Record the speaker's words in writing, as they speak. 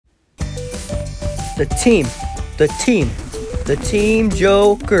The Team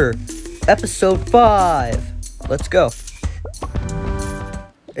Joker, episode 5. Let's go.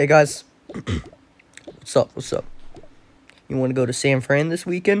 Hey guys, what's up? You want to go to San Fran this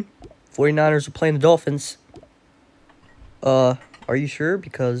weekend? 49ers are playing the Dolphins. Are you sure?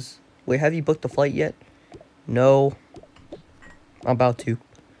 Because, wait, have you booked the flight yet? No, I'm about to,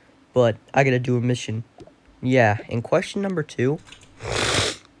 but I gotta do a mission. Yeah, and question number 2,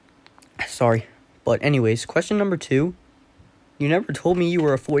 sorry, but anyways, question number 2, you never told me you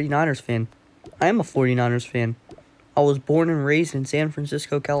were a 49ers fan. I am a 49ers fan. I was born and raised in San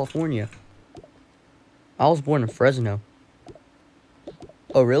Francisco, California. I was born in Fresno.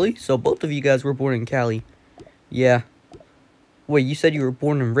 Oh, really? So both of you guys were born in Cali. Yeah. Wait, you said you were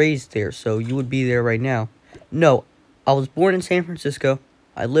born and raised there, so you would be there right now. No, I was born in San Francisco.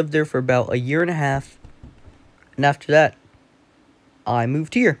 I lived there for about a year and a half. And after that, I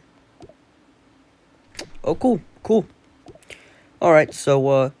moved here. Oh, cool. Alright,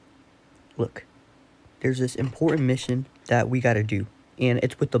 so, look. There's this important mission that we gotta do. And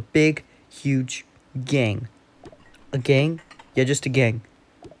it's with a big, huge gang. A gang? Yeah, just a gang.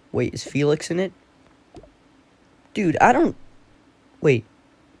 Wait, is Felix in it? Dude, Wait.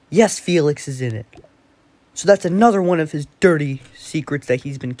 Yes, Felix is in it. So that's another one of his dirty secrets that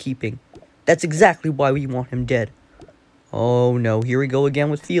he's been keeping. That's exactly why we want him dead. Oh no, here we go again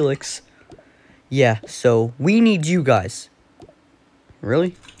with Felix. Yeah, so we need you guys.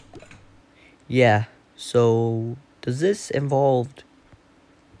 Really? Yeah, so does this involve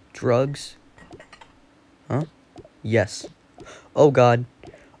drugs? Huh? Yes. Oh god.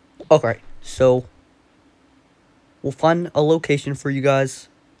 Alright, so we'll find a location for you guys,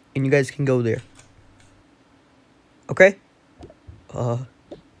 and you guys can go there. Okay?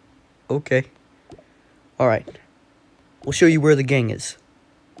 Okay. Alright. We'll show you where the gang is.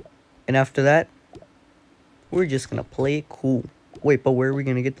 And after that, we're just gonna play it cool. Wait, but where are we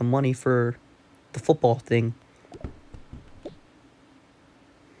gonna get the money for the football thing?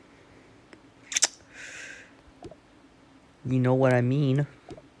 You know what I mean.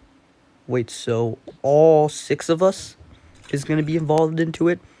 Wait, so all 6 of us is gonna be involved into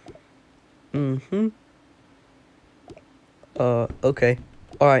it? Okay.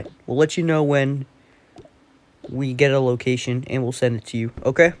 Alright, we'll let you know when we get a location, and we'll send it to you,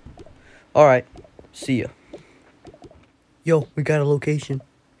 okay? Alright, see ya. Yo, we got a location.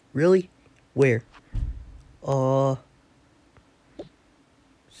 Really? Where?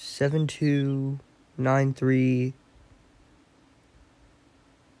 7293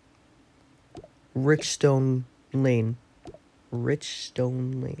 Richstone Lane.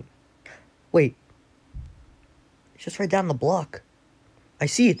 Wait. It's just right down the block. I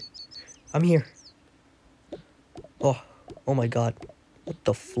see it. I'm here. Oh my god. What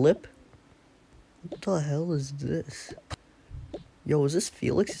the flip? What the hell is this? Yo, is this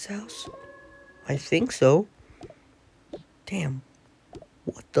Felix's house? I think so. Damn.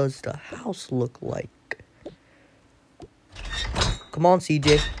 What does the house look like? Come on,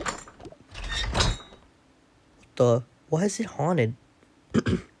 CJ. Why is it haunted?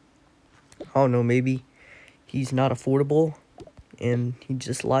 I don't know, maybe he's not affordable and he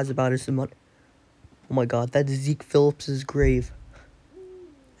just lies about his money. Oh my god, that is Zeke Phillips' grave.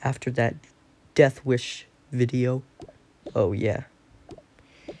 After that Death Wish video. Oh yeah.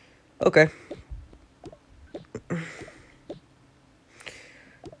 Okay.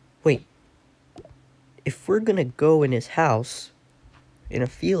 Wait. If we're gonna go in his house, and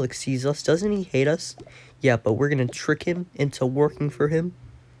if Felix sees us, doesn't he hate us? Yeah, but we're gonna trick him into working for him,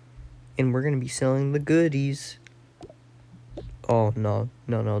 and we're gonna be selling the goodies. Oh, no,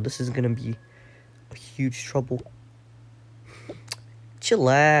 this is gonna be a huge trouble.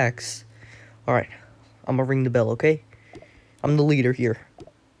 Chillax. Alright, I'm gonna ring the bell, okay? I'm the leader here.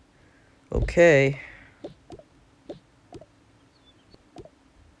 Okay.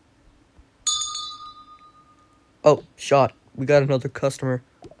 Oh, shot. We got another customer.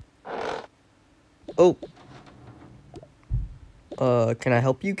 Oh. Can I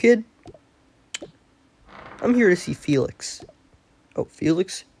help you, kid? I'm here to see Felix. Oh,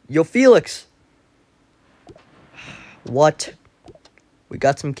 Felix? Yo, Felix! What? We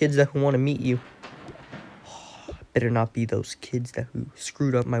got some kids that want to meet you. Better not be those kids who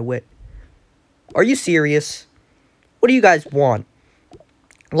screwed up my wit. Are you serious? What do you guys want?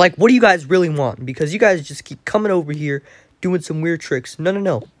 Like, what do you guys really want? Because you guys just keep coming over here, doing some weird tricks.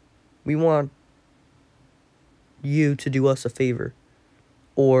 No. We want you to do us a favor.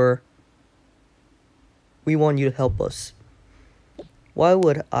 Or we want you to help us. Why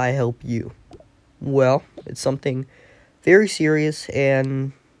would I help you? Well, it's something very serious,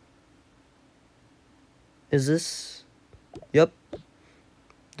 and Is this? Yep.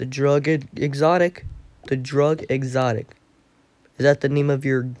 The Drug Exotic. The Drug Exotic. Is that the name of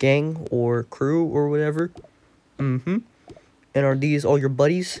your gang or crew or whatever? Mm-hmm. And are these all your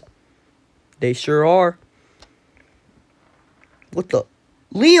buddies? They sure are. What the?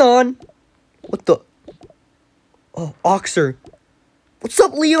 Leon! What the? Oh, Oxer. What's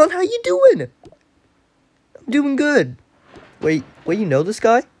up, Leon? How you doing? I'm doing good. Wait, you know this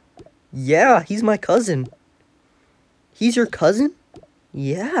guy? Yeah, he's my cousin. He's your cousin?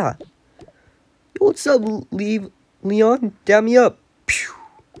 Yeah. What's up, Leon? Dab me up. Pew.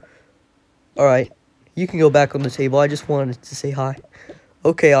 Alright, you can go back on the table. I just wanted to say hi.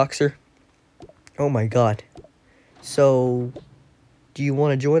 Okay, Oxer. Oh my god. So, do you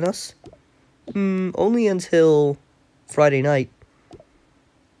want to join us? Only until Friday night.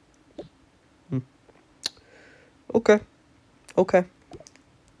 Okay. Okay.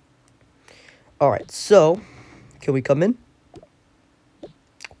 Alright, so, can we come in?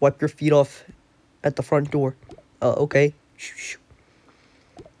 Wipe your feet off at the front door. Okay. Shoo, shoo.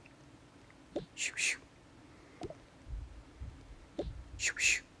 Shoo, shoo. Shoo,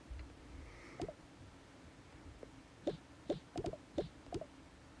 shoo.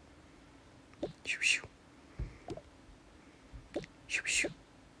 Shoo, shoo. Shoo, shoo.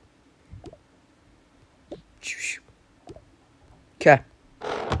 Shoo, shoo. Okay.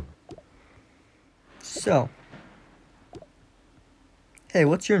 So. Hey,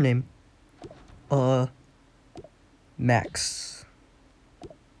 what's your name? Max.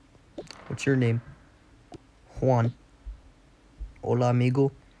 What's your name? Juan. Hola,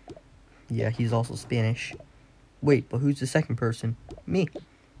 amigo. Yeah, he's also Spanish. Wait, but who's the second person? Me.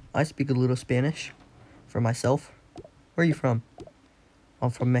 I speak a little Spanish. For myself. Where are you from?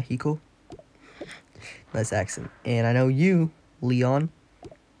 I'm from Mexico. Nice accent. And I know you, Leon.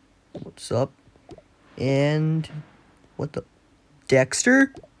 What's up? And... what the...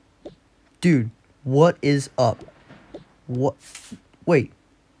 Dexter? Dude, what is up? What? Wait.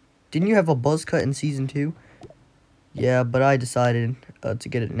 Didn't you have a buzz cut in season 2? Yeah, but I decided to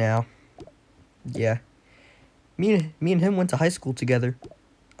get it now. Yeah. Me and him went to high school together.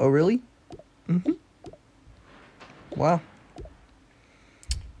 Oh, really? Mm-hmm. Wow.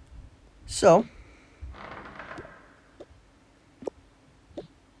 So.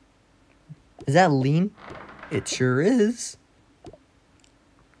 Is that lean? It sure is.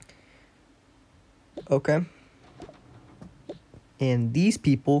 Okay. And these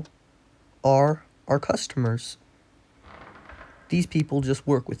people are our customers. These people just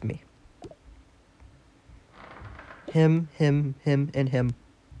work with me. Him, and him.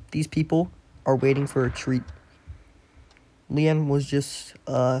 These people are waiting for a treat. Leanne was just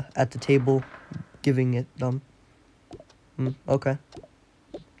at the table giving it them. Okay.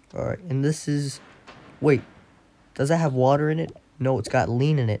 Alright, and this is... wait. Does that have water in it? No, it's got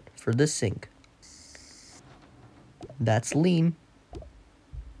lean in it for this sink. That's lean.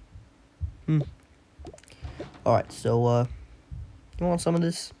 Alright, so, you want some of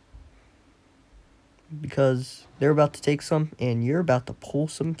this? Because they're about to take some, and you're about to pull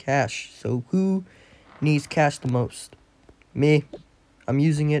some cash. So, who needs cash the most? Me. I'm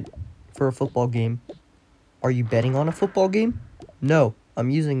using it for a football game. Are you betting on a football game? No, I'm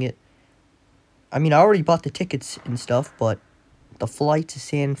using it. I mean, I already bought the tickets and stuff, but the flight to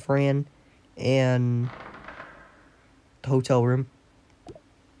San Fran and the hotel room.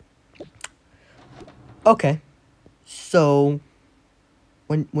 Okay. So,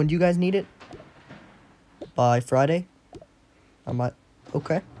 when do you guys need it? By Friday? I might...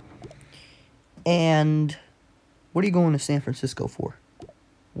 okay. And what are you going to San Francisco for?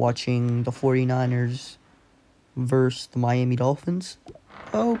 Watching the 49ers versus the Miami Dolphins?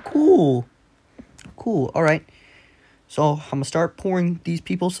 Oh, cool. Cool, alright. So, I'm going to start pouring these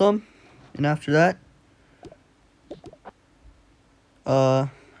people some. And after that, I'm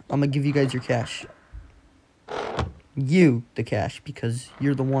going to give you guys your cash. You, the cash, because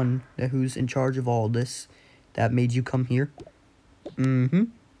you're the one who's in charge of all this that made you come here.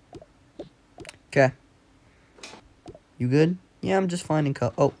 Okay. You good? Yeah, I'm just finding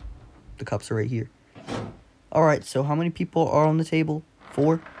cup. Oh, the cups are right here. Alright, so how many people are on the table?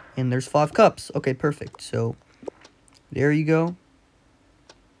 4. And there's 5 cups. Okay, perfect. So, there you go.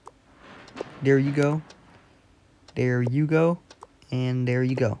 There you go. There you go. And there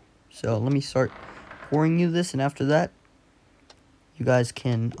you go. So, let me start pouring you this, and after that, you guys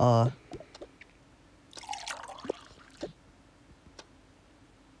can,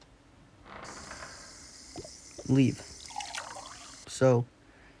 leave. So,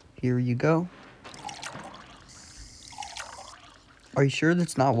 here you go. Are you sure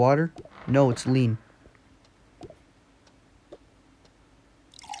that's not water? No, it's lean.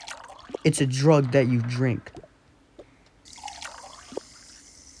 It's a drug that you drink.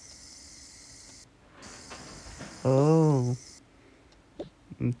 Oh.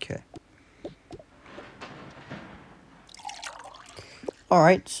 Okay.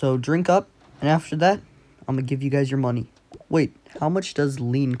 Alright, so drink up, and after that, I'm gonna give you guys your money. Wait, how much does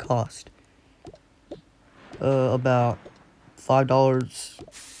lean cost? About $5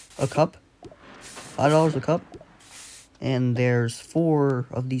 a cup. $5 a cup. And there's 4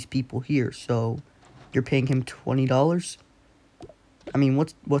 of these people here, so you're paying him $20. I mean,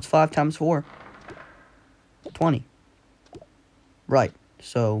 what's 5 times 4? 20. Right.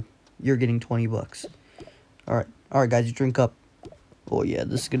 So you're getting 20 bucks. All right, guys, you drink up. Oh yeah,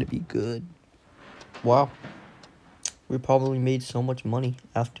 this is gonna be good. Wow. We probably made so much money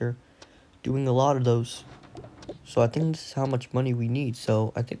after doing a lot of those. So I think this is how much money we need.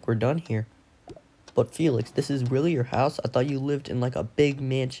 So I think we're done here. But Felix, this is really your house? I thought you lived in like a big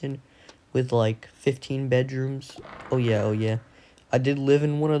mansion with like 15 bedrooms. Oh yeah. I did live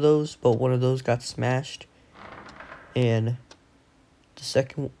in one of those, but one of those got smashed. And the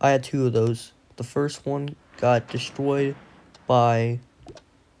second, I had 2 of those. The first one got destroyed by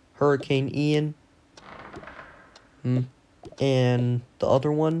Hurricane Ian. And the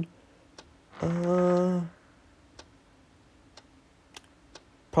other one,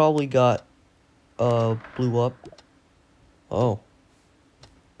 probably got, blew up. Oh.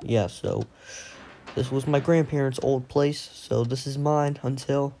 Yeah, so this was my grandparents' old place, so this is mine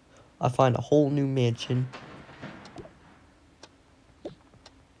until I find a whole new mansion.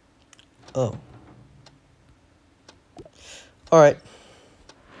 Oh. Alright.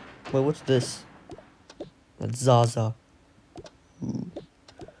 Wait, what's this? That's Zaza.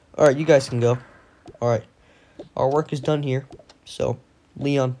 Alright, you guys can go. Alright. Our work is done here. So,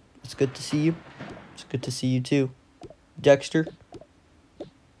 Leon, it's good to see you. It's good to see you too. Dexter.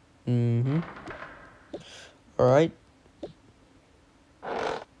 Alright.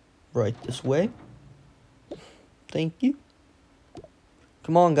 Right this way. Thank you.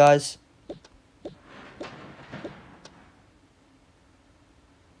 Come on, guys.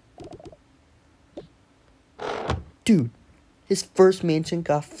 Dude, his first mansion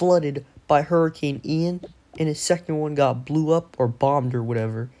got flooded by Hurricane Ian, and his second one got blew up or bombed or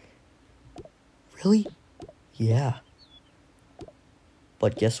whatever. Really? Yeah.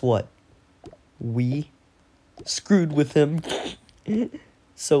 But guess what? We screwed with him.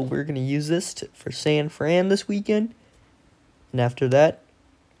 So we're going to use this for San Fran this weekend. And after that,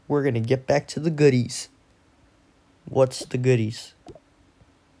 we're going to get back to the goodies. What's the goodies?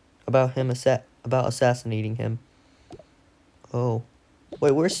 About him about assassinating him. Oh.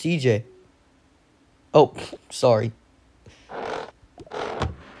 Wait, where's CJ? Oh, sorry.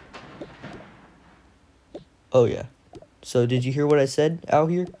 Oh, yeah. So, did you hear what I said out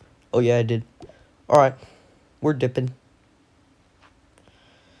here? Oh, yeah, I did. Alright. We're dipping.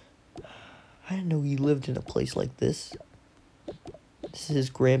 I didn't know he lived in a place like this. This is his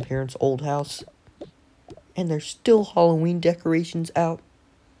grandparents' old house. And there's still Halloween decorations out.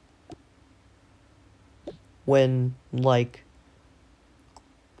 When, like,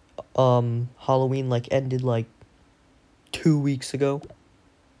 Halloween, like, ended, like, 2 weeks ago.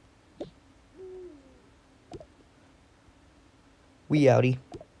 We outie.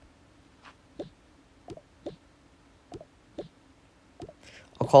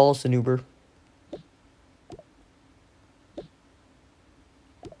 I'll call us an Uber.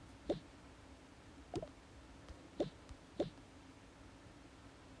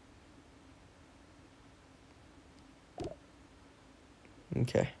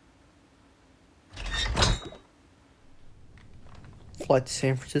 Okay. Flight to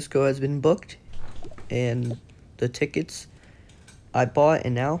San Francisco has been booked, and the tickets I bought,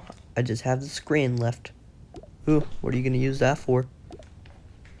 and now I just have the screen left. Ooh, what are you gonna use that for?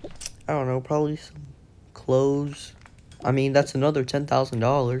 I don't know, probably some clothes. I mean, that's another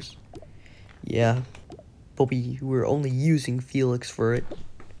 $10,000. Yeah, but we were only using Felix for it.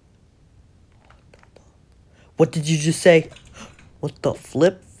 What did you just say? What the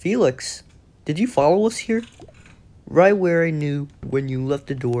flip? Felix, did you follow us here? Right where I knew when you left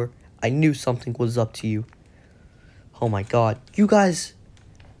the door, I knew something was up to you. Oh my god. You guys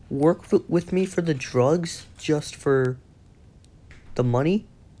work with me for the drugs just for the money?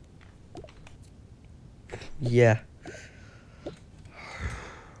 Yeah.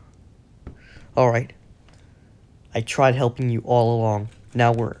 Alright. I tried helping you all along.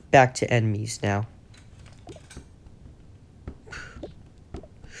 Now we're back to enemies now.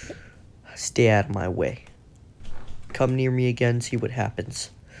 Stay out of my way. Come near me again, see what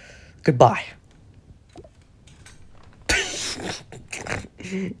happens. Goodbye.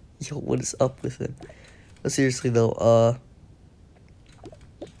 Yo, what is up with him? But seriously though,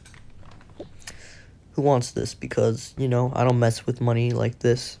 who wants this? Because, you know, I don't mess with money like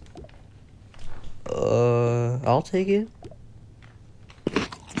this. I'll take it.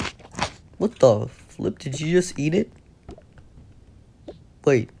 What the flip? Did you just eat it?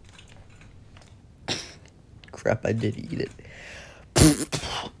 Wait. Crap, I did eat it.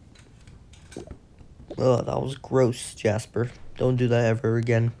 Oh, that was gross, Jasper. Don't do that ever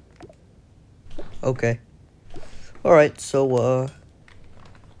again. Okay. Alright, so,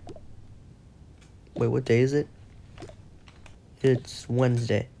 wait, what day is it? It's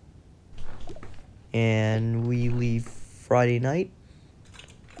Wednesday. And we leave Friday night.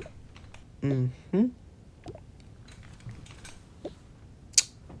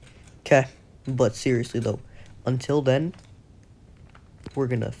 Okay, but seriously though, until then, we're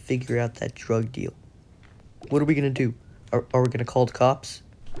gonna figure out that drug deal. What are we gonna do? Are we gonna call the cops?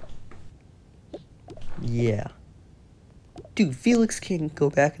 Yeah. Dude, Felix can't go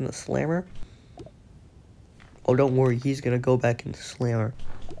back in the slammer. Oh, don't worry, he's gonna go back in the slammer.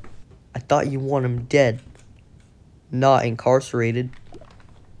 I thought you want him dead, not incarcerated.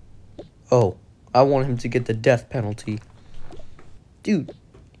 Oh, I want him to get the death penalty. Dude,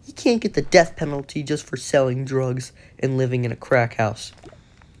 he can't get the death penalty just for selling drugs and living in a crack house.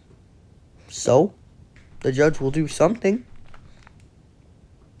 So, the judge will do something.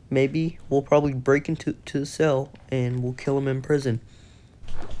 Maybe we'll probably break into the cell and we'll kill him in prison.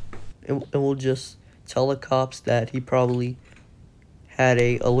 And we'll just tell the cops that he probably had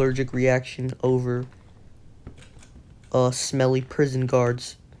a allergic reaction over smelly prison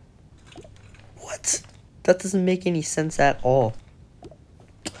guards. What? That doesn't make any sense at all.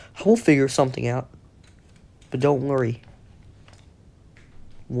 We'll figure something out. But don't worry.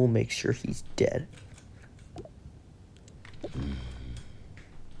 We'll make sure he's dead.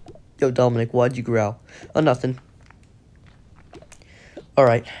 Yo, Dominic, why'd you growl? Oh, nothing.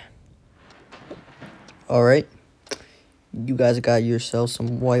 Alright. Alright. You guys got yourselves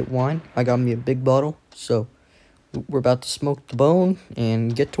some white wine. I got me a big bottle. So, we're about to smoke the bone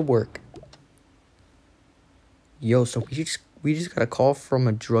and get to work. Yo, so we just got a call from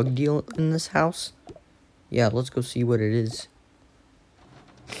a drug deal in this house. Yeah, let's go see what it is.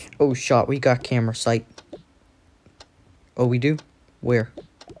 Oh, shot, we got camera sight. Oh, we do? Where?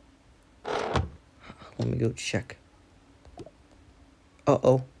 Let me go check.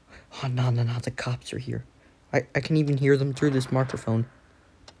 Uh-oh. Oh, no, the cops are here. I can even hear them through this microphone.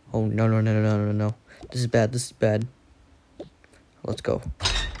 Oh, no. This is bad. Let's go.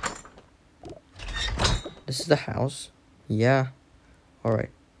 This is the house. Yeah.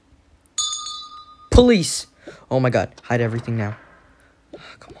 Alright. Police! Oh my god. Hide everything now.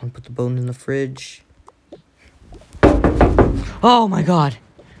 Come on, put the bone in the fridge. Oh my god.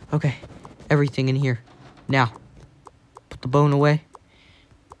 Okay. Everything in here. Now. Put the bone away.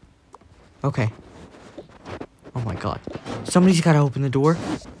 Okay. Oh my god. Somebody's gotta open the door.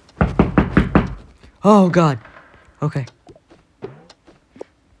 Oh god. Okay.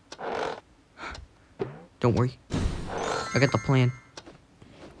 Don't worry. I got the plan.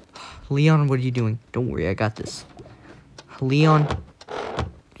 Leon, what are you doing? Don't worry, I got this. Leon.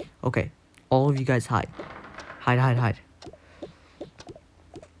 Okay. All of you guys hide. Hide.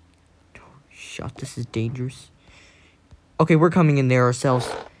 Oh, shot, this is dangerous. Okay, we're coming in there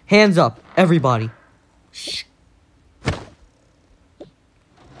ourselves. Hands up, everybody. Shh.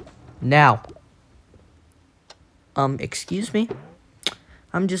 Now. Excuse me?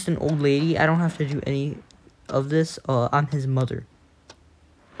 I'm just an old lady. I don't have to do any of this. I'm his mother.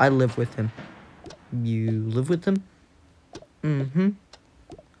 I live with him. You live with him? Mm-hmm.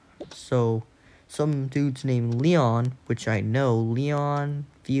 So, some dudes named Leon, which I know. Leon,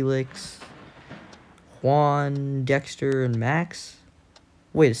 Felix, Juan, Dexter, and Max.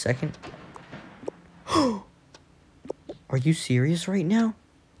 Wait a second. Are you serious right now?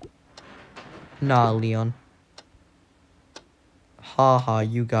 Nah, Leon. Haha,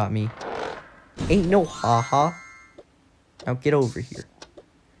 you got me. Ain't no haha. Now get over here.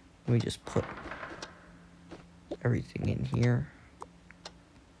 Let me just put everything in here.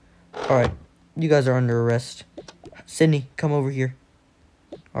 Alright, you guys are under arrest. Sydney, come over here.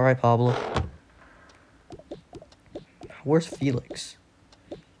 Alright, Pablo. Where's Felix?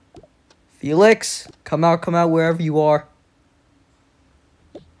 Felix, come out wherever you are.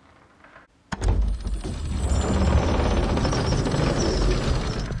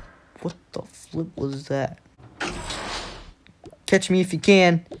 What the flip was that? Catch me if you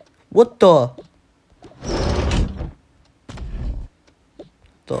can. What the?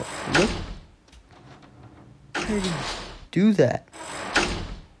 The flip? How did he do that?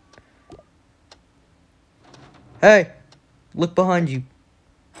 Hey, look behind you.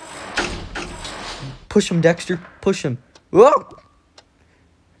 Push him, Dexter. Push him. Whoa!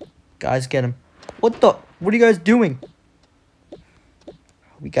 Guys, get him. What are you guys doing?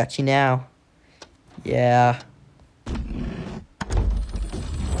 We got you now. Yeah.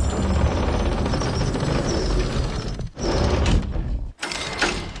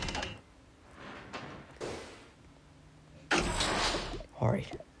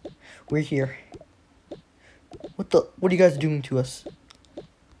 Alright. We're here. What are you guys doing to us?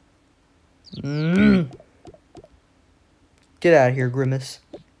 Get out of here, Grimace.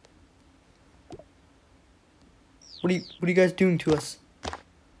 What are you guys doing to us?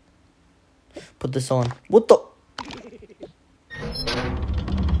 Put this on. What the?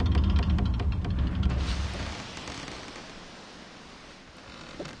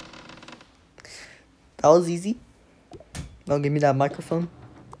 That was easy. Now give me that microphone.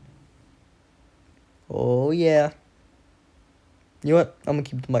 Oh yeah. You know what? I'm gonna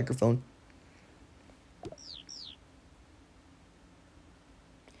keep the microphone.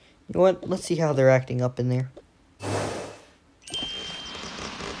 You know what? Let's see how they're acting up in there.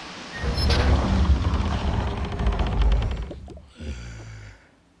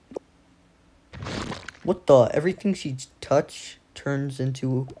 What the? Everything she touches turns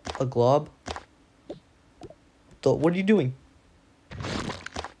into a glob? What are you doing?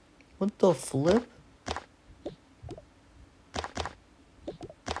 What the flip?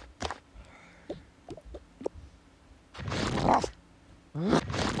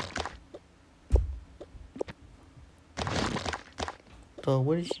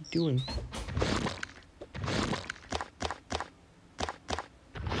 What is she doing?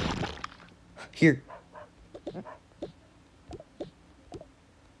 Here.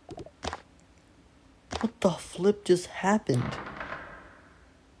 What the flip just happened?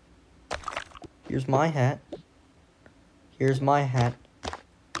 Here's my hat. Here's my hat.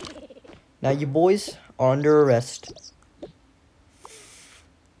 Now you boys are under arrest.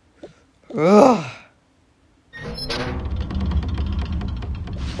 Ugh.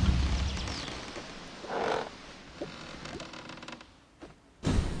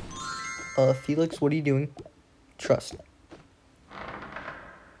 Felix, what are you doing? Trust.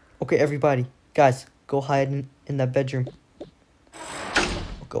 Okay, everybody. Guys, go hide in that bedroom.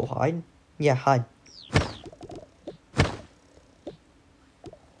 Go hide? Yeah, hide.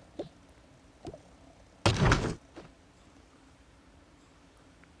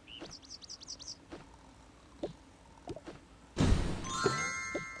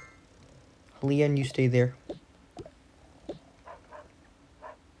 Leanne, you stay there.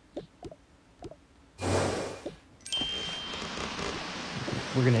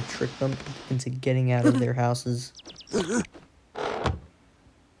 We're gonna trick them into getting out of their houses. We're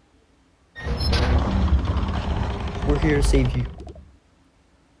here to save you.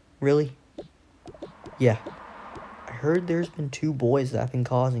 Really? Yeah. I heard there's been 2 boys that have been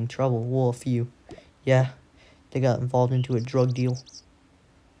causing trouble. Well, a few. Yeah. They got involved into a drug deal.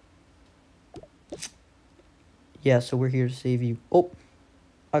 Yeah, so we're here to save you. Oh,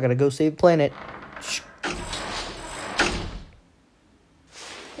 I gotta go save planet. Shh.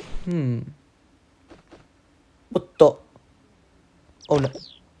 What the? Oh no.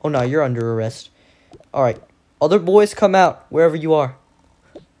 Oh no, you're under arrest. Alright. Other boys, come out, wherever you are.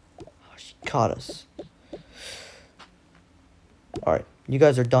 Oh, she caught us. Alright, you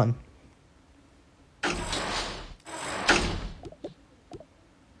guys are done. I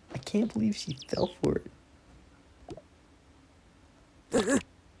can't believe she fell for it. Okay,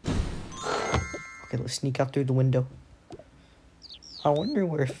 let's sneak out through the window. I wonder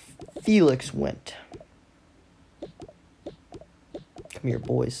where Felix went. Come here,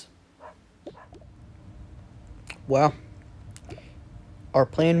 boys. Well, our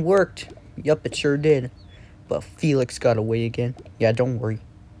plan worked. Yup, it sure did. But Felix got away again. Yeah, don't worry.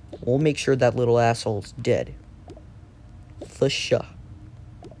 We'll make sure that little asshole's dead. For sure.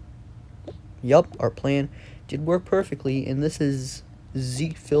 Yup, our plan did work perfectly, and this is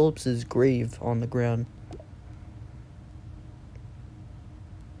Zeke Phillips's grave on the ground.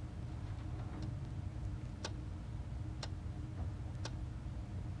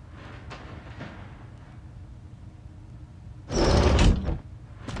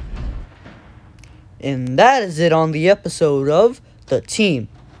 And that is it on the episode of The Team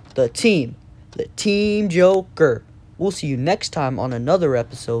Joker. We'll see you next time on another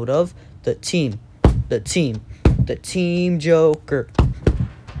episode of The Team Joker.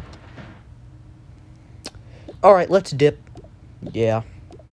 Alright, let's dip. Yeah.